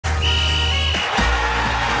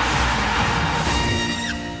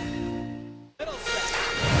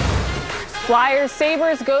Flyers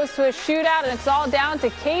Sabres goes to a shootout, and it's all down to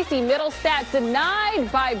Casey Mittelstadt,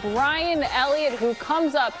 denied by Brian Elliott, who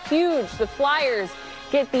comes up huge. The Flyers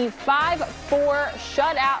get the 5-4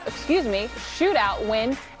 shootout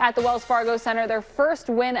win at the Wells Fargo Center, their first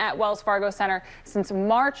win at Wells Fargo Center since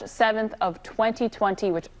March 7th of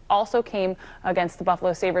 2020, which also came against the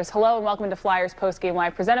Buffalo Sabres. Hello and welcome to Flyers Postgame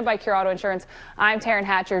Live, presented by Cure Auto Insurance. I'm Taryn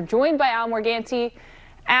Hatcher, joined by Al Morganti.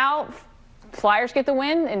 Al, Flyers get the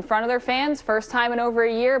win in front of their fans, first time in over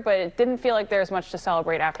a year, but it didn't feel like there was much to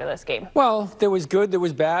celebrate after this game. Well, there was good, there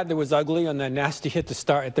was bad, there was ugly on that nasty hit to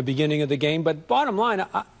start at the beginning of the game. But bottom line,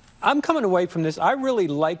 I'm coming away from this. I really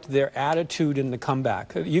liked their attitude in the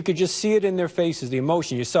comeback. You could just see it in their faces, the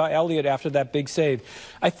emotion. You saw Elliott after that big save.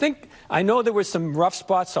 I know there were some rough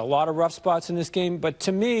spots, a lot of rough spots in this game, but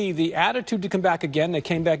to me, the attitude to come back again, they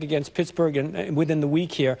came back against Pittsburgh and within the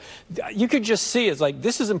week here, you could just see it's like,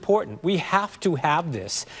 this is important. We have to have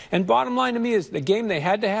this. And bottom line to me is the game they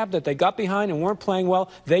had to have that they got behind and weren't playing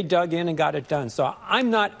well, they dug in and got it done. So I'm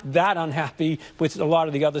not that unhappy with a lot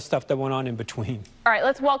of the other stuff that went on in between. All right,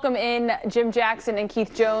 let's welcome in Jim Jackson and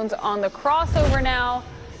Keith Jones on the crossover now.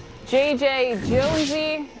 JJ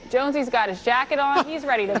Jonesy. Jonesy's got his jacket on. He's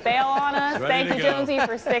ready to bail on us. Thank you, Jonesy,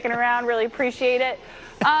 for sticking around. Really appreciate it.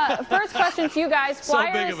 First question to you guys.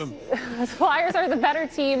 Flyers are the better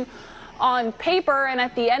team on paper, and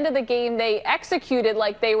at the end of the game, they executed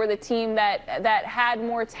like they were the team that had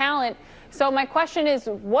more talent. So my question is,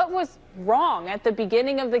 what was wrong at the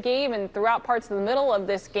beginning of the game and throughout parts of the middle of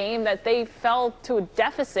this game that they fell to a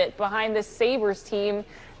deficit behind this Sabres team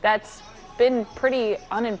that's been pretty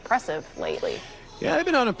unimpressive lately? Yeah, they've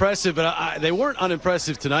been unimpressive, but they weren't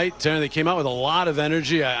unimpressive tonight. They came out with a lot of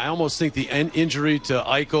energy. I almost think the injury to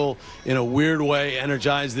Eichel, in a weird way,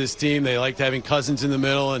 energized this team. They liked having Cousins in the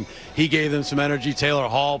middle, and he gave them some energy. Taylor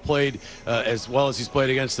Hall played as well as he's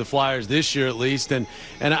played against the Flyers this year, at least. And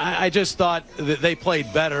I just thought that they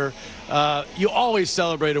played better. You always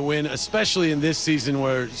celebrate a win, especially in this season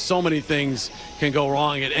where so many things can go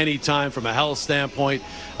wrong at any time from a health standpoint.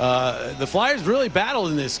 The Flyers really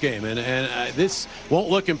battled in this game, and this won't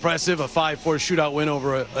look impressive, a 5-4 shootout win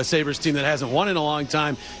over a Sabres team that hasn't won in a long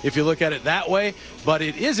time if you look at it that way. But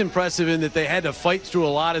it is impressive in that they had to fight through a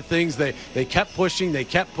lot of things. They kept pushing. They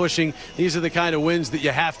kept pushing. These are the kind of wins that you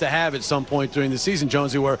have to have at some point during the season,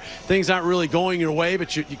 Jonesy, where things aren't really going your way,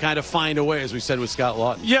 but you kind of find a way, as we said with Scott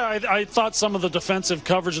Lawton. Yeah, I thought some of the defensive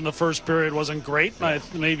coverage in the first period wasn't great.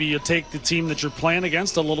 Maybe you take the team that you're playing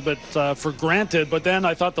against a little bit for granted, but then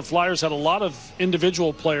I thought the Flyers had a lot of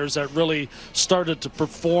individual players that really started to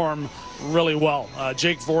perform really well.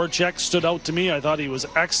 Jake Voracek stood out to me. I thought he was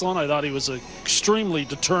excellent. I thought he was extremely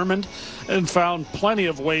determined and found plenty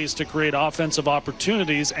of ways to create offensive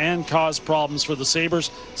opportunities and cause problems for the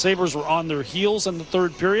Sabres. Sabres were on their heels in the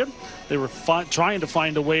third period. They were trying to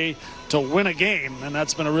find a way to win a game, and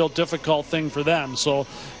that's been a real difficult thing for them. So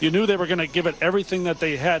you knew they were going to give it everything that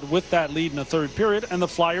they had with that lead in the third period, and the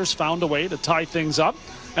Flyers found a way to tie things up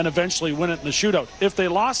and eventually win it in the shootout. If they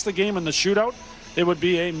lost the game in the shootout, it would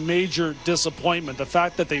be a major disappointment. The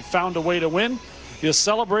fact that they found a way to win, you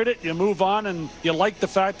celebrate it, you move on, and you like the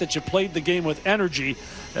fact that you played the game with energy.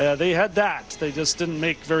 They had that. They just didn't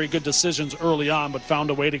make very good decisions early on, but found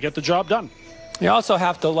a way to get the job done. You also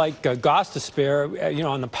have to like Gostisbehere,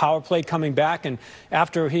 on the power play coming back, and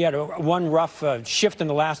after he had one rough shift in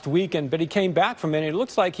the last weekend, but he came back from it. It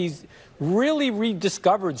looks like he's really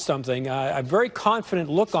rediscovered something, a very confident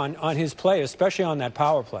look on his play, especially on that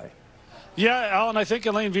power play. Yeah, Alan, I think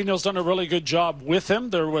Alain Vigneault's done a really good job with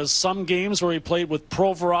him. There was some games where he played with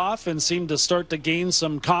Provorov and seemed to start to gain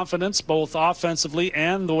some confidence, both offensively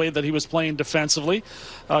and the way that he was playing defensively.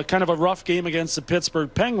 Kind of a rough game against the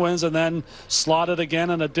Pittsburgh Penguins, and then slotted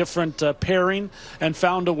again in a different pairing and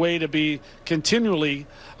found a way to be continually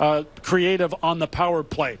creative on the power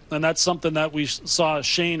play. And that's something that we saw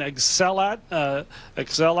Shane excel at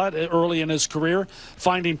early in his career,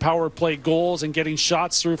 finding power play goals and getting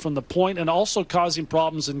shots through from the point, and also causing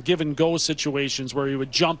problems in give-and-go situations where he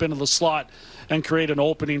would jump into the slot and create an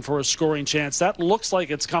opening for a scoring chance. That looks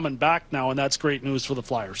like it's coming back now, and that's great news for the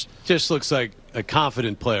Flyers. Just looks like a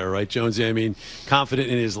confident player, right, Jonesy? I mean, confident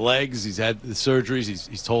in his legs. He's had the surgeries.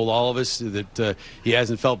 He's told all of us that he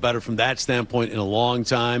hasn't felt better from that standpoint in a long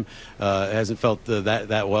time. Hasn't felt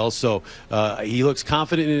that well. So he looks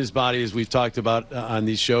confident in his body, as we've talked about on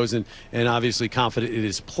these shows, and obviously confident in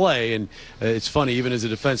his play. And it's funny, even as a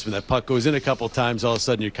defenseman, that puck goes in a couple of times, all of a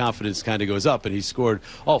sudden your confidence kind of goes up. And he scored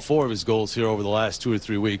all 4 of his goals here over the last 2 or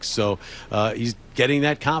 3 weeks. So he's getting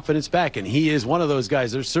that confidence back, and he is one of those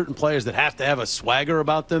guys. There's certain players that have to have a swagger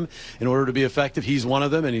about them in order to be effective. He's one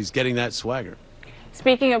of them, and he's getting that swagger.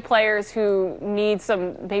 Speaking of players who need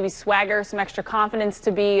some maybe swagger, some extra confidence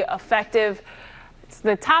to be effective, it's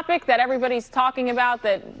the topic that everybody's talking about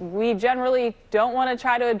that we generally don't want to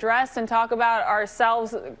try to address and talk about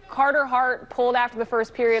ourselves. Carter Hart pulled after the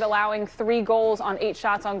first period, allowing 3 goals on 8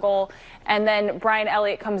 shots on goal. And then Brian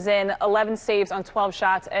Elliott comes in, 11 saves on 12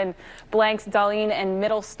 shots, and blanks Dahlin and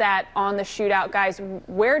Mittelstadt on the shootout. Guys,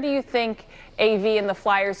 where do you think AV and the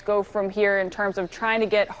Flyers go from here in terms of trying to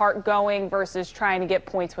get Hart going versus trying to get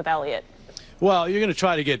points with Elliott? Well, you're going to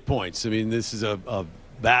try to get points. I mean, this is a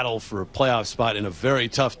battle for a playoff spot in a very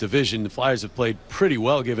tough division. The Flyers have played pretty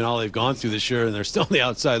well given all they've gone through this year, and they're still on the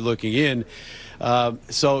outside looking in.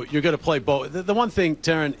 So you're going to play both. The one thing,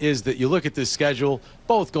 Taryn, is that you look at this schedule,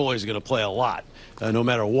 both goalies are going to play a lot, no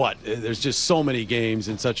matter what. There's just so many games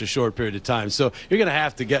in such a short period of time. So you're going to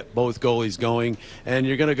have to get both goalies going, and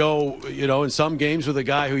you're going to go, in some games with a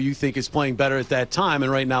guy who you think is playing better at that time.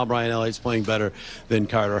 And right now, Brian Elliott's playing better than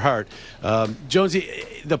Carter Hart. Jonesy,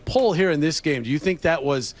 the pull here in this game, do you think that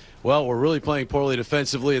was, well, we're really playing poorly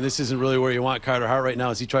defensively, and this isn't really where you want Carter Hart right now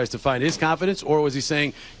as he tries to find his confidence? Or was he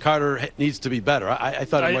saying Carter needs to be better? I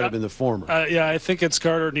thought it might have been the former. Yeah, I think it's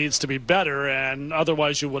Carter needs to be better, and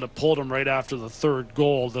otherwise you would have pulled him right after the 3rd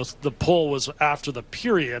goal. The pull was after the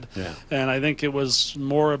period, and I think it was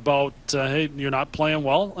more about, hey, you're not playing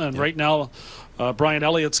well, and right now Brian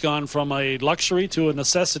Elliott's gone from a luxury to a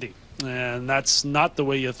necessity. And that's not the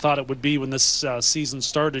way you thought it would be when this season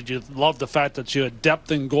started. You loved the fact that you had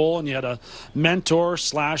depth in goal and you had a mentor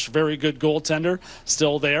 / very good goaltender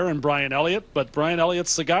still there in Brian Elliott. But Brian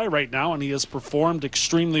Elliott's the guy right now, and he has performed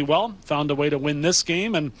extremely well, found a way to win this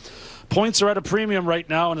game. And points are at a premium right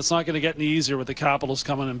now, and it's not going to get any easier with the Capitals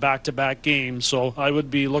coming in back-to-back games. So I would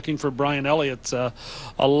be looking for Brian Elliott a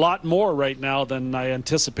lot more right now than I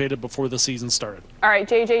anticipated before the season started. All right,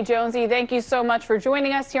 J.J. Jonesy, thank you so much for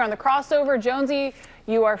joining us here on The Crossover. Jonesy,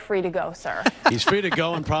 you are free to go, sir. He's free to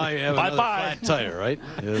go and probably have another flat tire, right?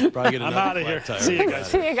 He'll probably get I'm another out of here. tire. See you guys.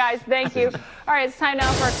 See you guys. Thank you. All right, it's time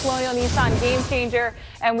now for our Colonial Nissan Game Changer,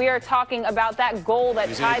 and we are talking about that goal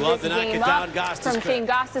that tied this game up from Shane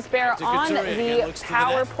Gostisbehere on the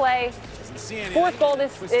power play. 4th goal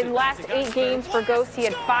in last 8 games for Ghost. He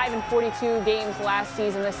had 5 in 42 games last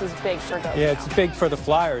season. This is big for Ghost. Yeah, it's big for the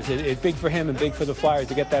Flyers. It's big for him and big for the Flyers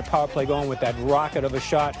to get that power play going with that rocket of a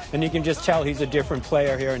shot. And you can just tell he's a different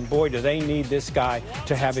player here. And boy, do they need this guy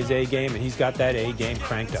to have his A game. And he's got that A game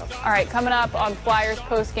cranked up. All right, coming up on Flyers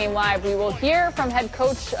Postgame Live, we will hear from head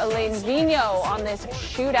coach Alain Vigneault on this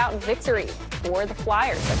shootout victory for the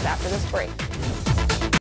Flyers. That's after this break.